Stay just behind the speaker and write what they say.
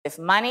If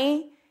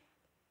money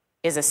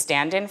is a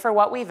stand-in for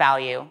what we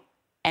value,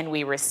 and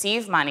we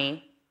receive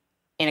money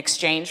in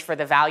exchange for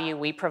the value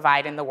we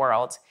provide in the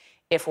world,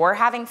 if we're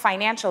having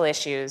financial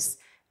issues,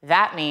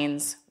 that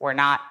means we're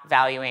not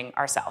valuing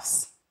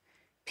ourselves.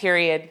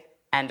 Period.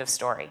 End of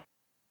story.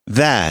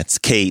 That's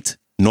Kate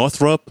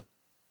Northrup.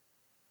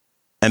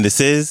 And this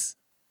is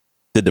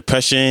the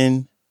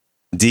Depression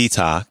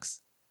Detox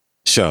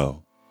Show.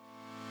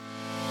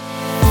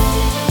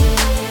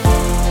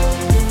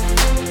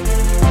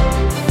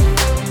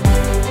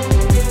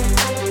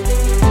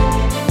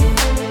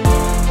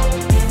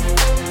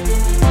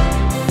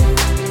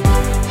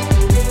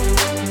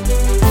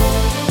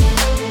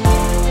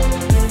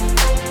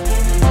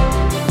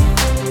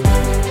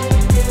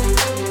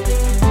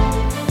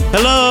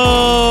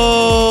 Hello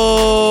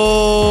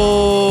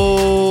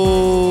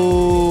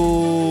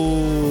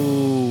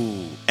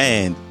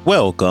and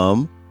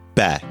welcome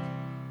back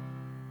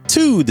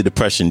to the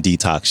Depression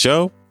Detox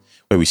Show,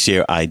 where we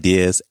share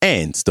ideas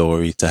and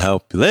stories to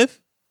help you live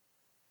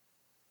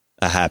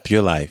a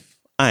happier life.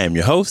 I am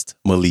your host,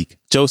 Malik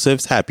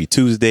Josephs. Happy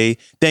Tuesday.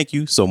 Thank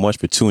you so much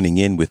for tuning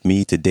in with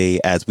me today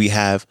as we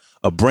have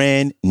a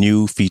brand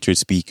new featured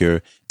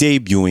speaker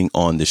debuting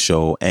on the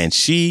show, and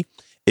she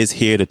is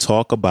here to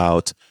talk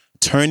about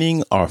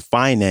turning our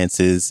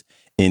finances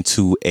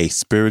into a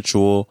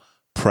spiritual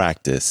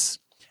practice.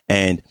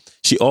 And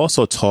she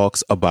also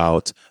talks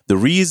about the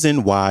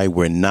reason why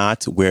we're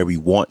not where we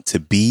want to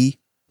be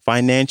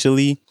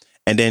financially.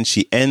 And then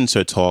she ends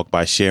her talk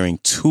by sharing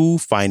 2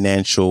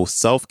 financial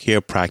self-care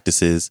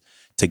practices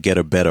to get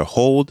a better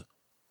hold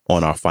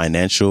on our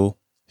financial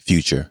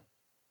future.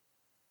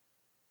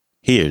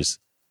 Here's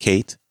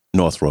Kate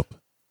Northrup.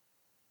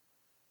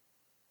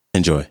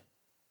 Enjoy.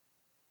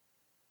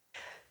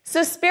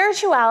 So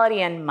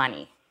spirituality and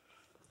money,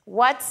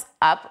 what's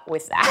up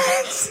with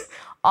that?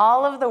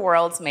 All of the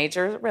world's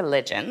major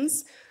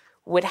religions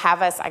would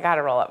have us, I got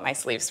to roll up my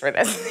sleeves for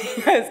this,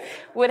 because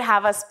would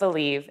have us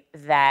believe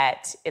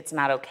that it's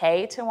not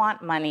okay to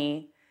want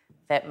money,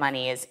 that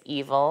money is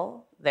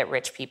evil, that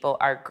rich people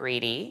are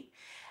greedy.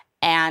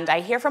 And I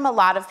hear from a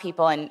lot of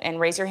people,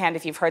 and raise your hand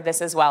if you've heard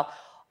this as well,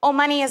 oh,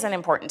 money isn't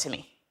important to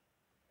me.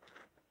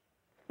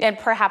 And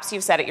perhaps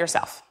you've said it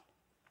yourself.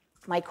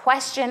 My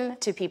question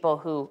to people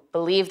who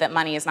believe that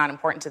money is not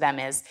important to them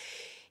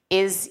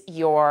is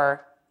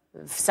your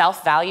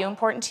self-value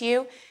important to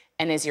you?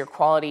 And is your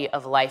quality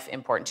of life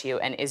important to you?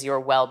 And is your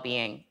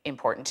well-being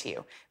important to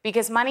you?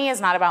 Because money is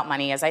not about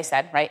money, as I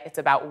said, right? It's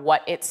about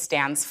what it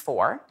stands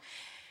for.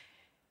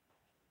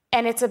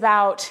 And it's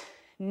about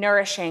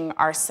nourishing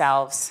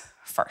ourselves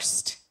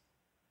first.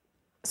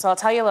 So I'll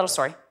tell you a little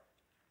story.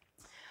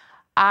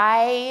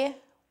 I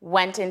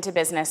went into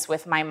business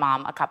with my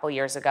mom a couple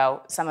years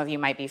ago. Some of you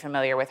might be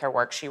familiar with her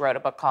work. She wrote a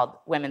book called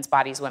Women's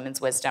Bodies, Women's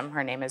Wisdom.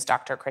 Her name is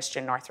Dr.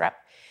 Christian Northrup.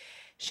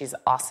 She's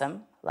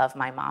awesome. Love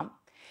my mom.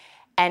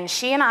 And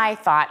she and I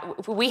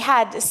thought, we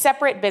had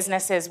separate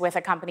businesses with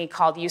a company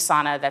called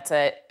USANA. That's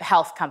a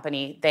health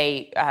company.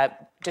 They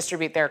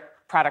distribute their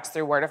products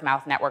through word of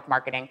mouth network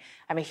marketing.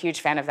 I'm a huge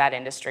fan of that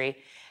industry.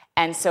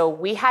 And so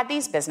we had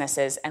these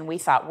businesses, and we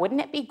thought, wouldn't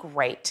it be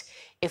great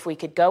if we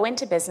could go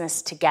into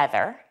business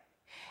together,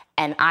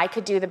 and I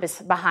could do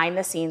the behind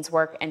the scenes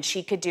work and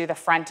she could do the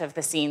front of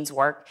the scenes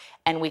work,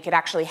 and we could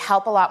actually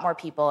help a lot more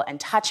people and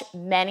touch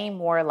many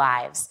more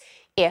lives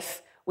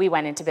if we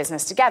went into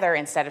business together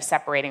instead of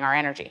separating our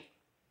energy.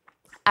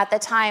 At the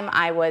time,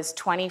 I was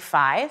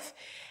 25,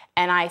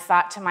 and I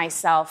thought to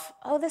myself,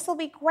 oh, this will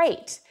be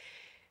great.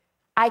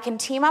 I can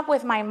team up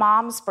with my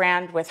mom's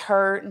brand, with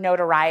her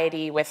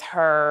notoriety, with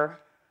her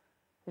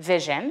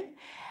vision,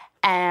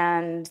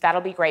 and that'll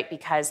be great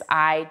because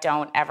I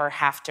don't ever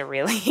have to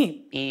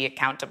really be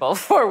accountable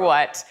for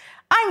what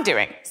I'm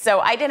doing. So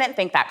I didn't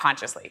think that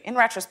consciously. In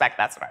retrospect,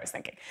 that's what I was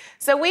thinking.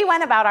 So we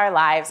went about our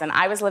lives, and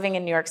I was living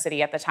in New York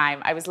City at the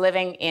time. I was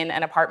living in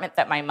an apartment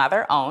that my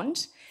mother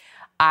owned.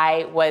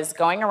 I was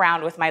going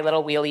around with my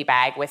little wheelie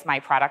bag with my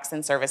products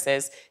and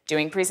services,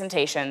 doing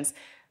presentations,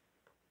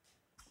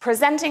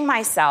 presenting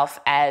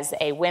myself as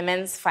a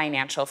women's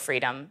financial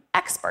freedom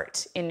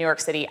expert in New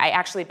York City. I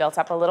actually built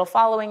up a little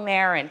following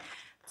there and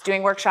was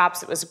doing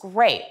workshops. It was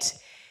great,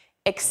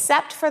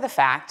 except for the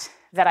fact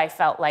that I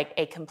felt like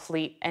a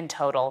complete and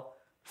total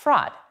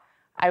fraud.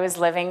 I was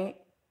living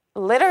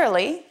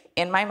literally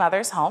in my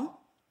mother's home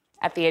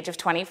at the age of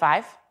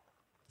 25.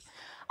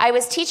 I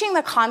was teaching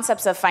the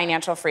concepts of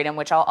financial freedom,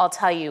 which I'll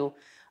tell you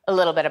a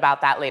little bit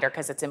about that later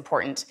because it's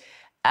important.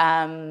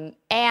 And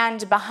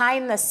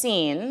behind the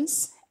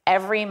scenes,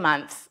 every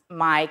month,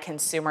 my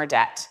consumer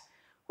debt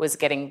was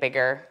getting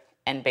bigger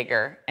and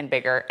bigger and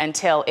bigger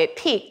until it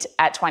peaked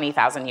at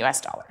 $20,000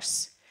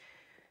 US.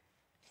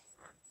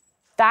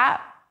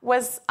 That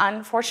was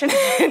unfortunate.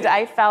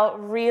 I felt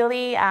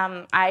really,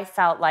 I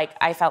felt like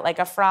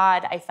a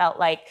fraud. I felt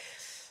like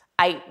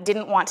I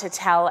didn't want to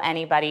tell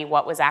anybody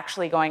what was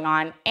actually going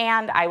on.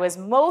 And I was,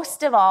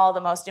 most of all, the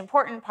most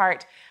important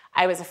part,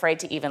 I was afraid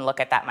to even look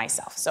at that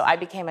myself. So I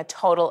became a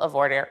total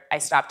avoider. I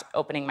stopped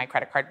opening my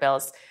credit card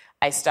bills.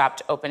 I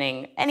stopped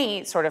opening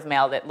any sort of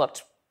mail that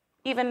looked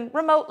even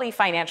remotely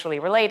financially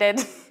related.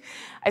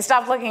 I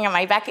stopped looking at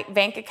my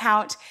bank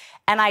account,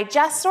 and I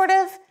just sort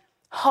of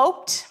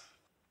hoped,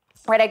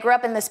 right? I grew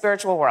up in the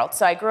spiritual world.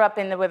 So I grew up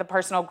with the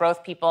personal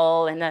growth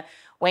people and the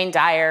Wayne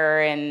Dyer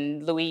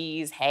and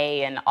Louise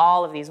Hay and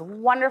all of these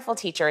wonderful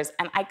teachers.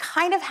 And I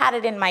kind of had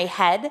it in my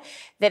head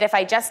that if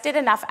I just did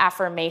enough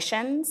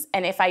affirmations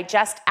and if I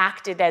just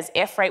acted as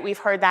if, right? We've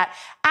heard that,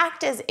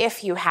 act as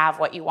if you have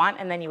what you want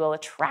and then you will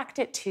attract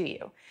it to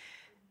you.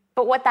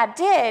 But what that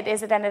did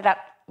is it ended up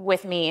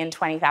with me in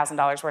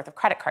 $20,000 worth of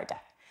credit card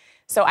debt.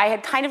 So I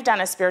had kind of done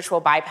a spiritual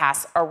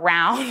bypass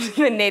around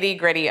the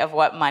nitty-gritty of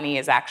what money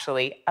is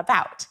actually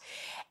about.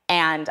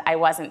 And I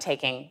wasn't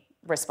taking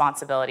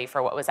responsibility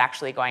for what was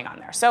actually going on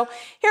there. So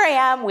here I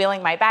am,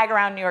 wheeling my bag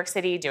around New York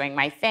City, doing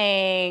my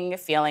thing,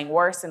 feeling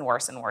worse and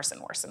worse and worse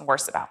and worse and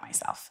worse about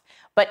myself,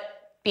 but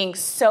being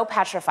so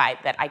petrified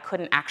that I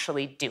couldn't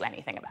actually do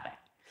anything about it.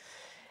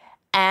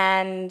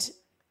 And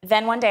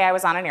then one day I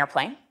was on an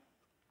airplane.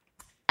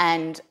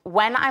 And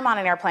when I'm on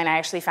an airplane, I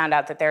actually found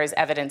out that there is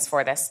evidence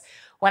for this.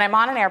 When I'm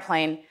on an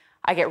airplane,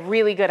 I get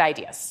really good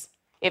ideas.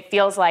 It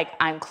feels like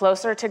I'm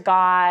closer to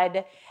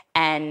God,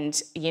 and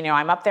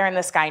I'm up there in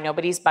the sky,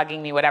 nobody's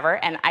bugging me, whatever.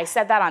 And I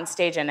said that on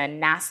stage, and a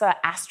NASA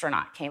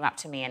astronaut came up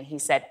to me, and he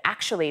said,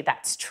 actually,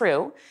 that's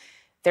true.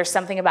 There's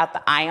something about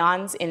the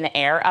ions in the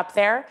air up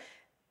there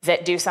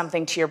that do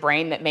something to your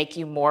brain that make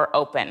you more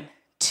open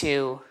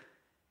to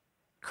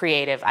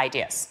creative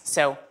ideas.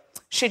 So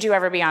should you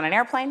ever be on an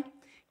airplane,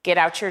 get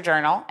out your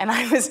journal. And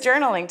I was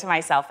journaling to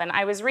myself, and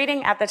I was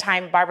reading at the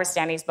time Barbara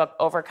Stanny's book,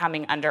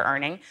 Overcoming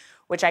Under-Earning,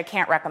 which I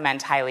can't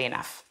recommend highly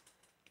enough.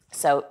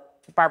 So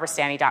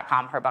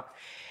barbarastanny.com, her book.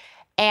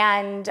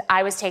 And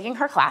I was taking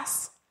her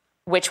class,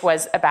 which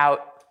was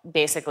about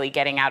basically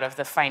getting out of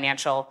the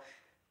financial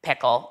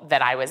pickle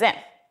that I was in.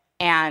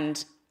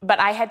 But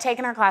I had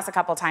taken her class a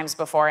couple times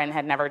before and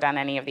had never done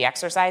any of the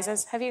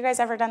exercises. Have you guys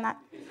ever done that?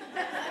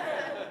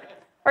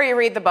 Or you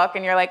read the book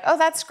and you're like, oh,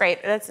 that's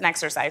great. That's an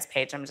exercise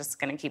page. I'm just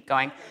going to keep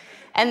going.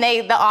 And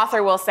the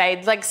author will say,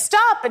 like,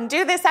 stop and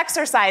do this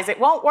exercise. It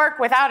won't work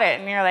without it.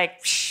 And you're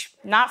like, psh,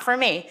 not for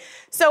me.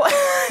 So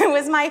it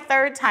was my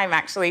third time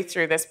actually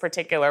through this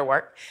particular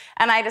work.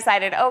 And I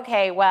decided,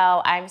 okay,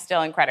 well, I'm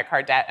still in credit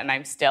card debt, and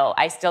I still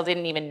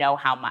didn't even know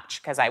how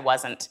much because I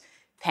wasn't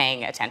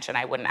paying attention.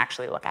 I wouldn't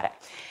actually look at it.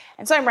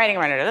 And so I'm writing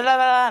around,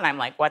 and I'm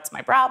like, what's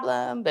my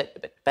problem?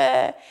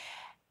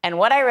 And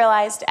what I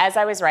realized as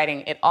I was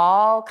writing, it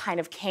all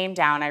kind of came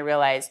down. I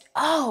realized,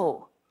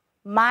 oh,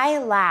 my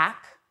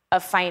lack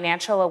of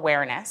financial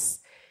awareness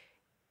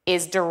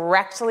is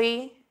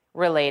directly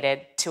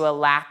related to a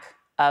lack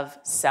of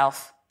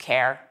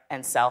self-care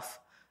and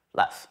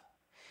self-love.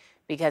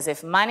 Because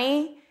if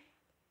money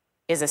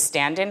is a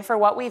stand-in for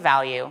what we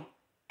value,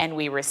 and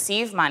we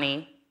receive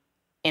money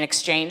in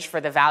exchange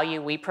for the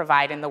value we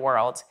provide in the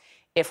world,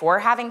 if we're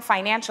having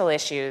financial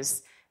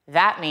issues,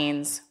 that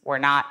means we're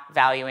not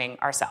valuing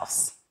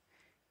ourselves.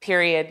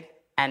 Period.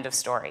 End of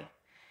story.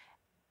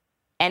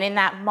 And in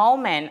that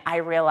moment, I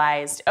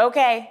realized,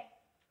 okay,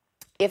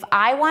 if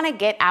I want to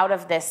get out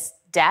of this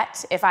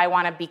debt, if I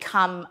want to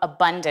become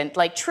abundant,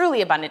 like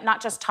truly abundant,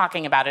 not just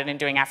talking about it and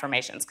doing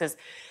affirmations, because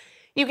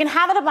you can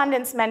have an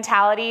abundance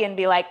mentality and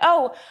be like,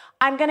 oh,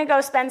 I'm going to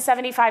go spend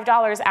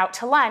 $75 out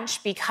to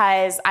lunch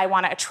because I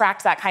want to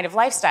attract that kind of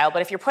lifestyle.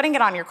 But if you're putting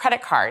it on your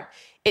credit card,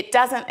 it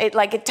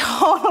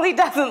totally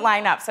doesn't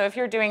line up. So if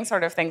you're doing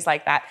sort of things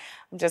like that,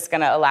 I'm just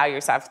going to allow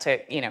yourself to,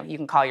 you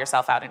can call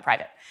yourself out in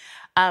private.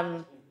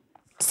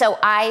 So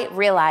I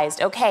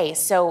realized, okay,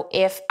 so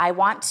if I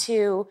want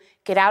to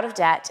get out of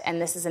debt, and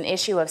this is an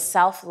issue of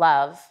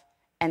self-love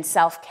and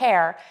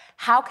self-care,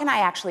 how can I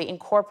actually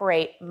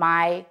incorporate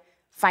my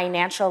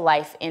financial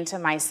life into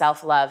my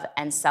self-love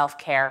and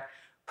self-care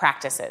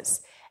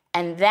practices?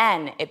 And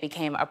then it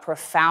became a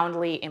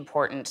profoundly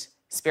important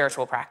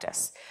spiritual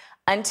practice.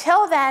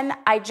 Until then,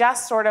 I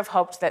just sort of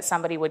hoped that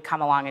somebody would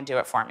come along and do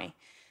it for me.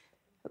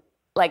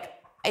 Like,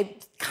 I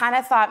kind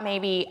of thought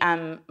maybe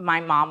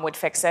my mom would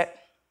fix it.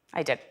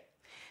 I did.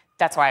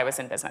 That's why I was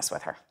in business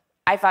with her.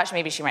 I thought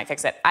maybe she might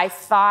fix it. I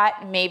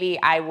thought maybe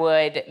I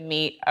would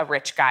meet a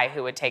rich guy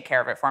who would take care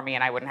of it for me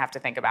and I wouldn't have to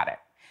think about it.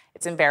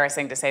 It's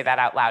embarrassing to say that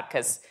out loud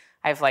because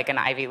I have like an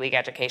Ivy League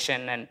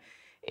education, and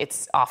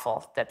it's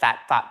awful that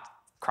thought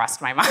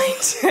crossed my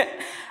mind.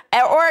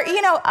 Or,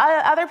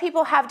 other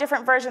people have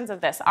different versions of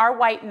this. Our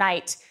white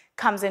knight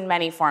comes in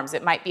many forms.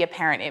 It might be a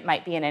parent. It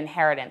might be an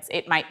inheritance.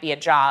 It might be a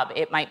job.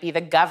 It might be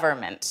the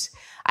government.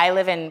 I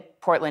live in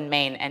Portland,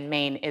 Maine, and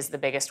Maine is the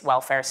biggest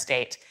welfare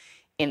state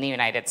in the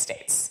United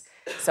States.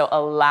 So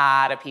a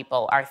lot of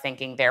people are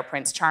thinking their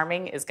Prince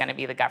Charming is going to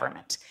be the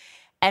government.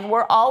 And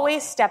we're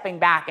always stepping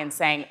back and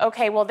saying,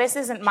 okay, well, this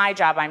isn't my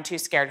job. I'm too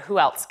scared. Who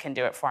else can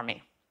do it for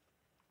me?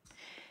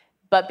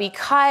 But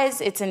because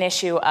it's an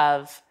issue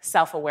of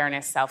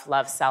self-awareness,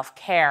 self-love,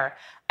 self-care,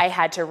 I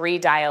had to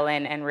redial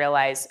in and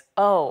realize,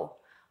 oh,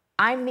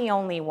 I'm the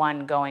only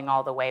one going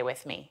all the way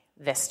with me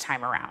this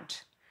time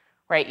around,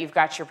 right? You've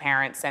got your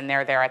parents, and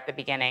they're there at the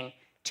beginning.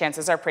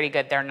 Chances are pretty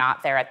good they're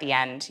not there at the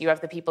end. You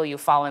have the people you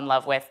fall in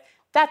love with.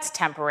 That's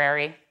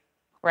temporary.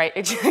 right?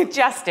 It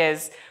just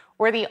is.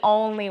 We're the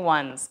only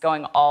ones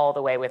going all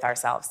the way with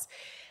ourselves.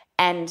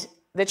 And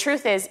the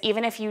truth is,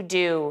 even if you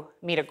do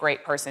meet a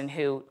great person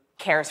who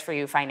cares for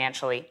you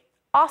financially,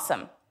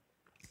 awesome.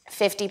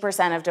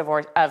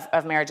 50%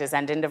 of marriages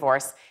end in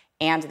divorce,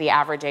 and the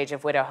average age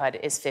of widowhood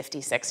is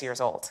 56 years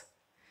old.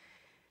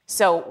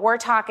 So we're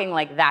talking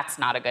like that's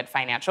not a good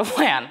financial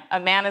plan. A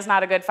man is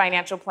not a good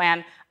financial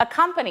plan. A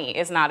company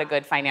is not a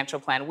good financial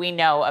plan. We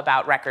know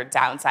about record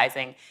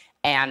downsizing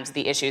and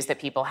the issues that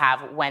people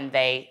have when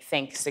they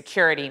think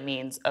security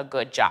means a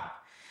good job.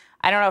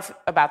 I don't know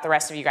about the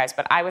rest of you guys,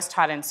 but I was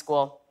taught in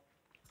school,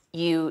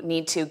 you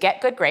need to get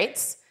good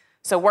grades.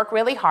 So work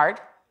really hard,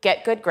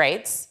 get good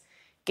grades,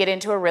 get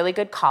into a really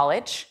good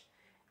college,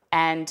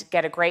 and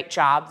get a great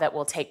job that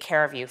will take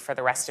care of you for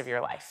the rest of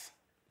your life.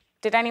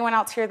 Did anyone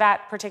else hear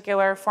that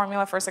particular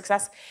formula for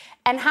success?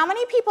 And how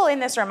many people in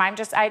this room,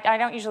 I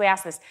don't usually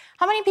ask this,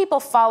 how many people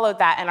followed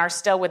that and are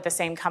still with the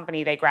same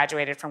company they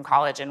graduated from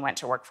college and went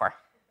to work for?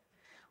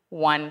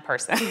 One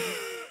person.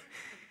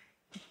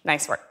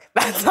 Nice work.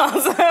 That's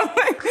awesome.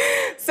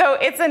 So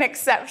it's an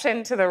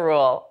exception to the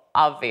rule,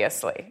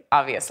 obviously.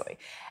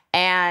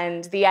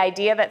 And the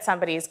idea that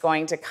somebody's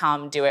going to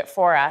come do it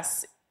for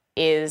us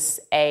is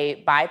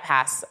a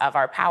bypass of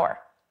our power.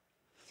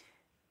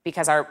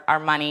 Because our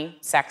money,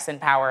 sex, and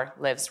power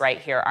lives right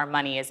here. Our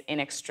money is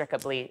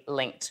inextricably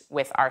linked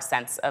with our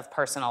sense of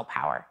personal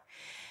power.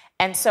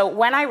 And so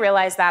when I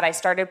realized that, I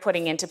started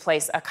putting into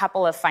place a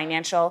couple of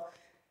financial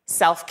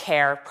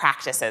self-care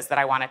practices that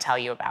I want to tell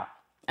you about.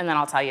 And then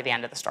I'll tell you the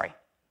end of the story.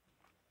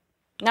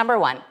 Number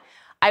one,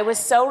 I was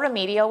so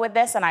remedial with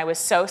this, and I was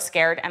so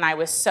scared, and I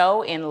was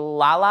so in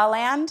la-la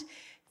land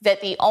that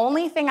the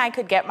only thing I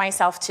could get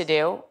myself to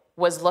do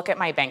was look at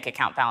my bank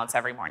account balance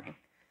every morning.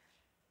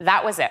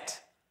 That was it.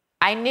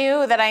 I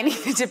knew that I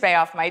needed to pay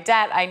off my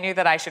debt. I knew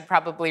that I should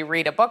probably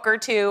read a book or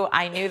two.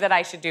 I knew that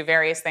I should do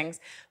various things,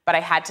 but I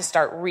had to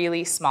start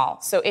really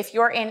small. So if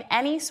you're in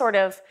any sort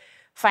of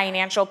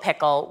financial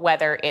pickle,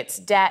 whether it's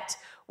debt,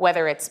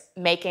 whether it's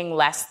making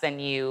less than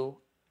you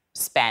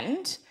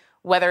spend,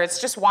 whether it's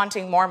just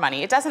wanting more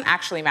money, it doesn't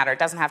actually matter. It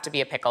doesn't have to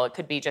be a pickle. It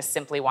could be just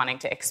simply wanting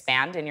to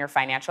expand in your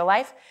financial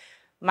life.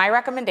 My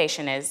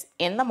recommendation is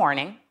in the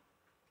morning,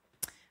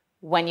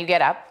 when you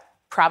get up,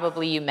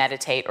 probably you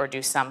meditate or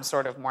do some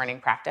sort of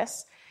morning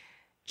practice.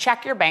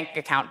 Check your bank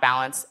account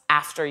balance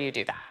after you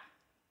do that.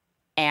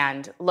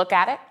 And look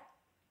at it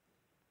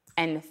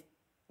and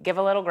give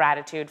a little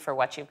gratitude for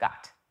what you've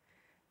got.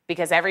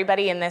 Because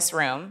everybody in this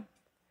room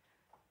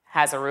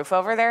has a roof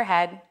over their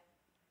head,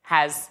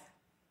 has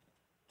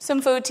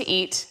some food to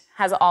eat,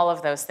 has all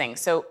of those things.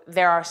 So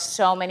there are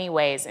so many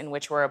ways in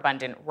which we're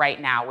abundant right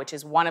now, which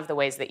is one of the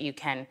ways that you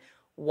can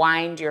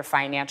wind your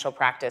financial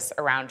practice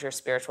around your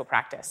spiritual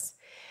practice.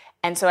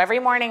 And so every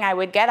morning I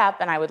would get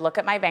up and I would look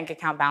at my bank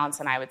account balance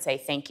and I would say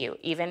thank you,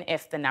 even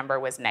if the number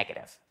was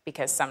negative,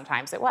 because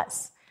sometimes it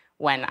was.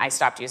 When I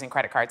stopped using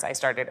credit cards, I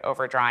started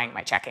overdrawing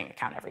my checking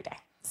account every day.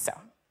 So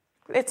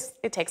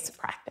it takes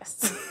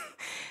practice.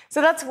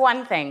 So that's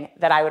one thing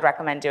that I would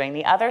recommend doing.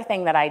 The other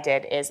thing that I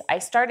did is I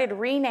started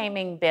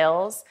renaming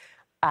bills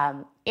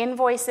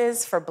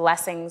invoices for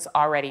blessings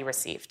already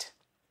received.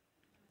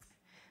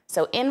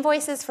 So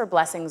invoices for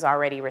blessings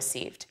already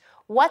received.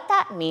 What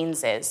that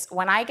means is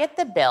when I get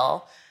the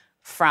bill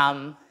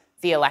from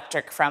the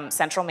electric, from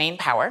Central Maine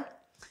Power,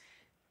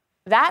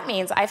 that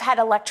means I've had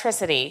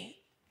electricity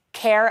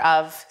care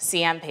of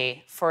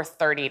CMP for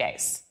 30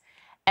 days.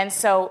 And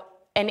so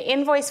an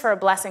invoice for a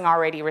blessing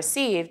already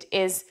received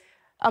is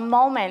a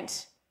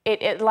moment,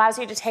 it allows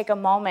you to take a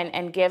moment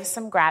and give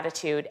some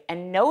gratitude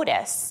and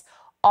notice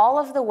all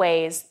of the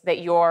ways that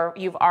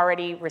you've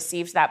already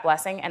received that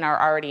blessing and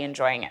are already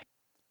enjoying it.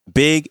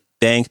 Big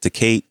thanks to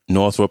Kate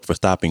Northrup for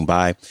stopping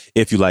by.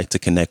 If you'd like to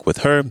connect with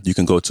her, you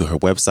can go to her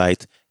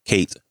website,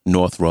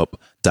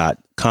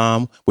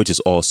 katenorthrup.com, which is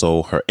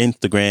also her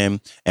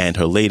Instagram. And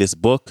her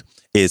latest book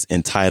is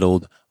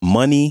entitled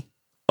Money,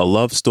 A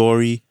Love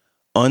Story,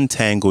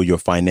 Untangle Your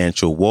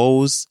Financial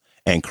Woes,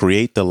 and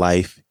Create the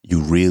Life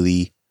You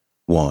Really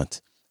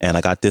Want. And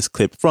I got this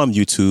clip from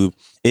YouTube.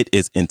 It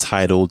is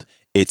entitled,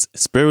 It's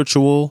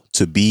Spiritual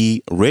to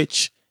Be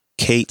Rich,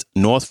 Kate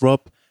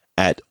Northrup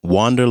at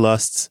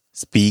Wanderlusts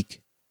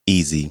Speak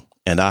Easy.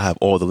 And I have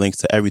all the links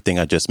to everything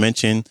I just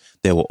mentioned.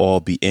 They will all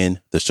be in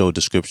the show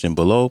description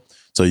below,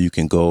 so you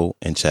can go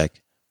and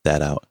check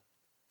that out.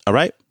 All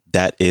right,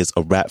 that is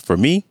a wrap for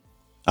me.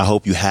 I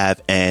hope you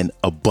have an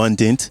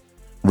abundant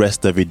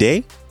rest of your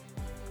day,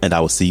 and I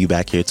will see you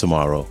back here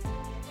tomorrow.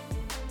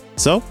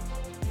 So,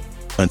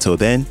 until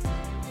then,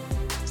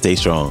 stay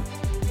strong.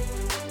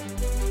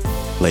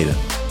 Later.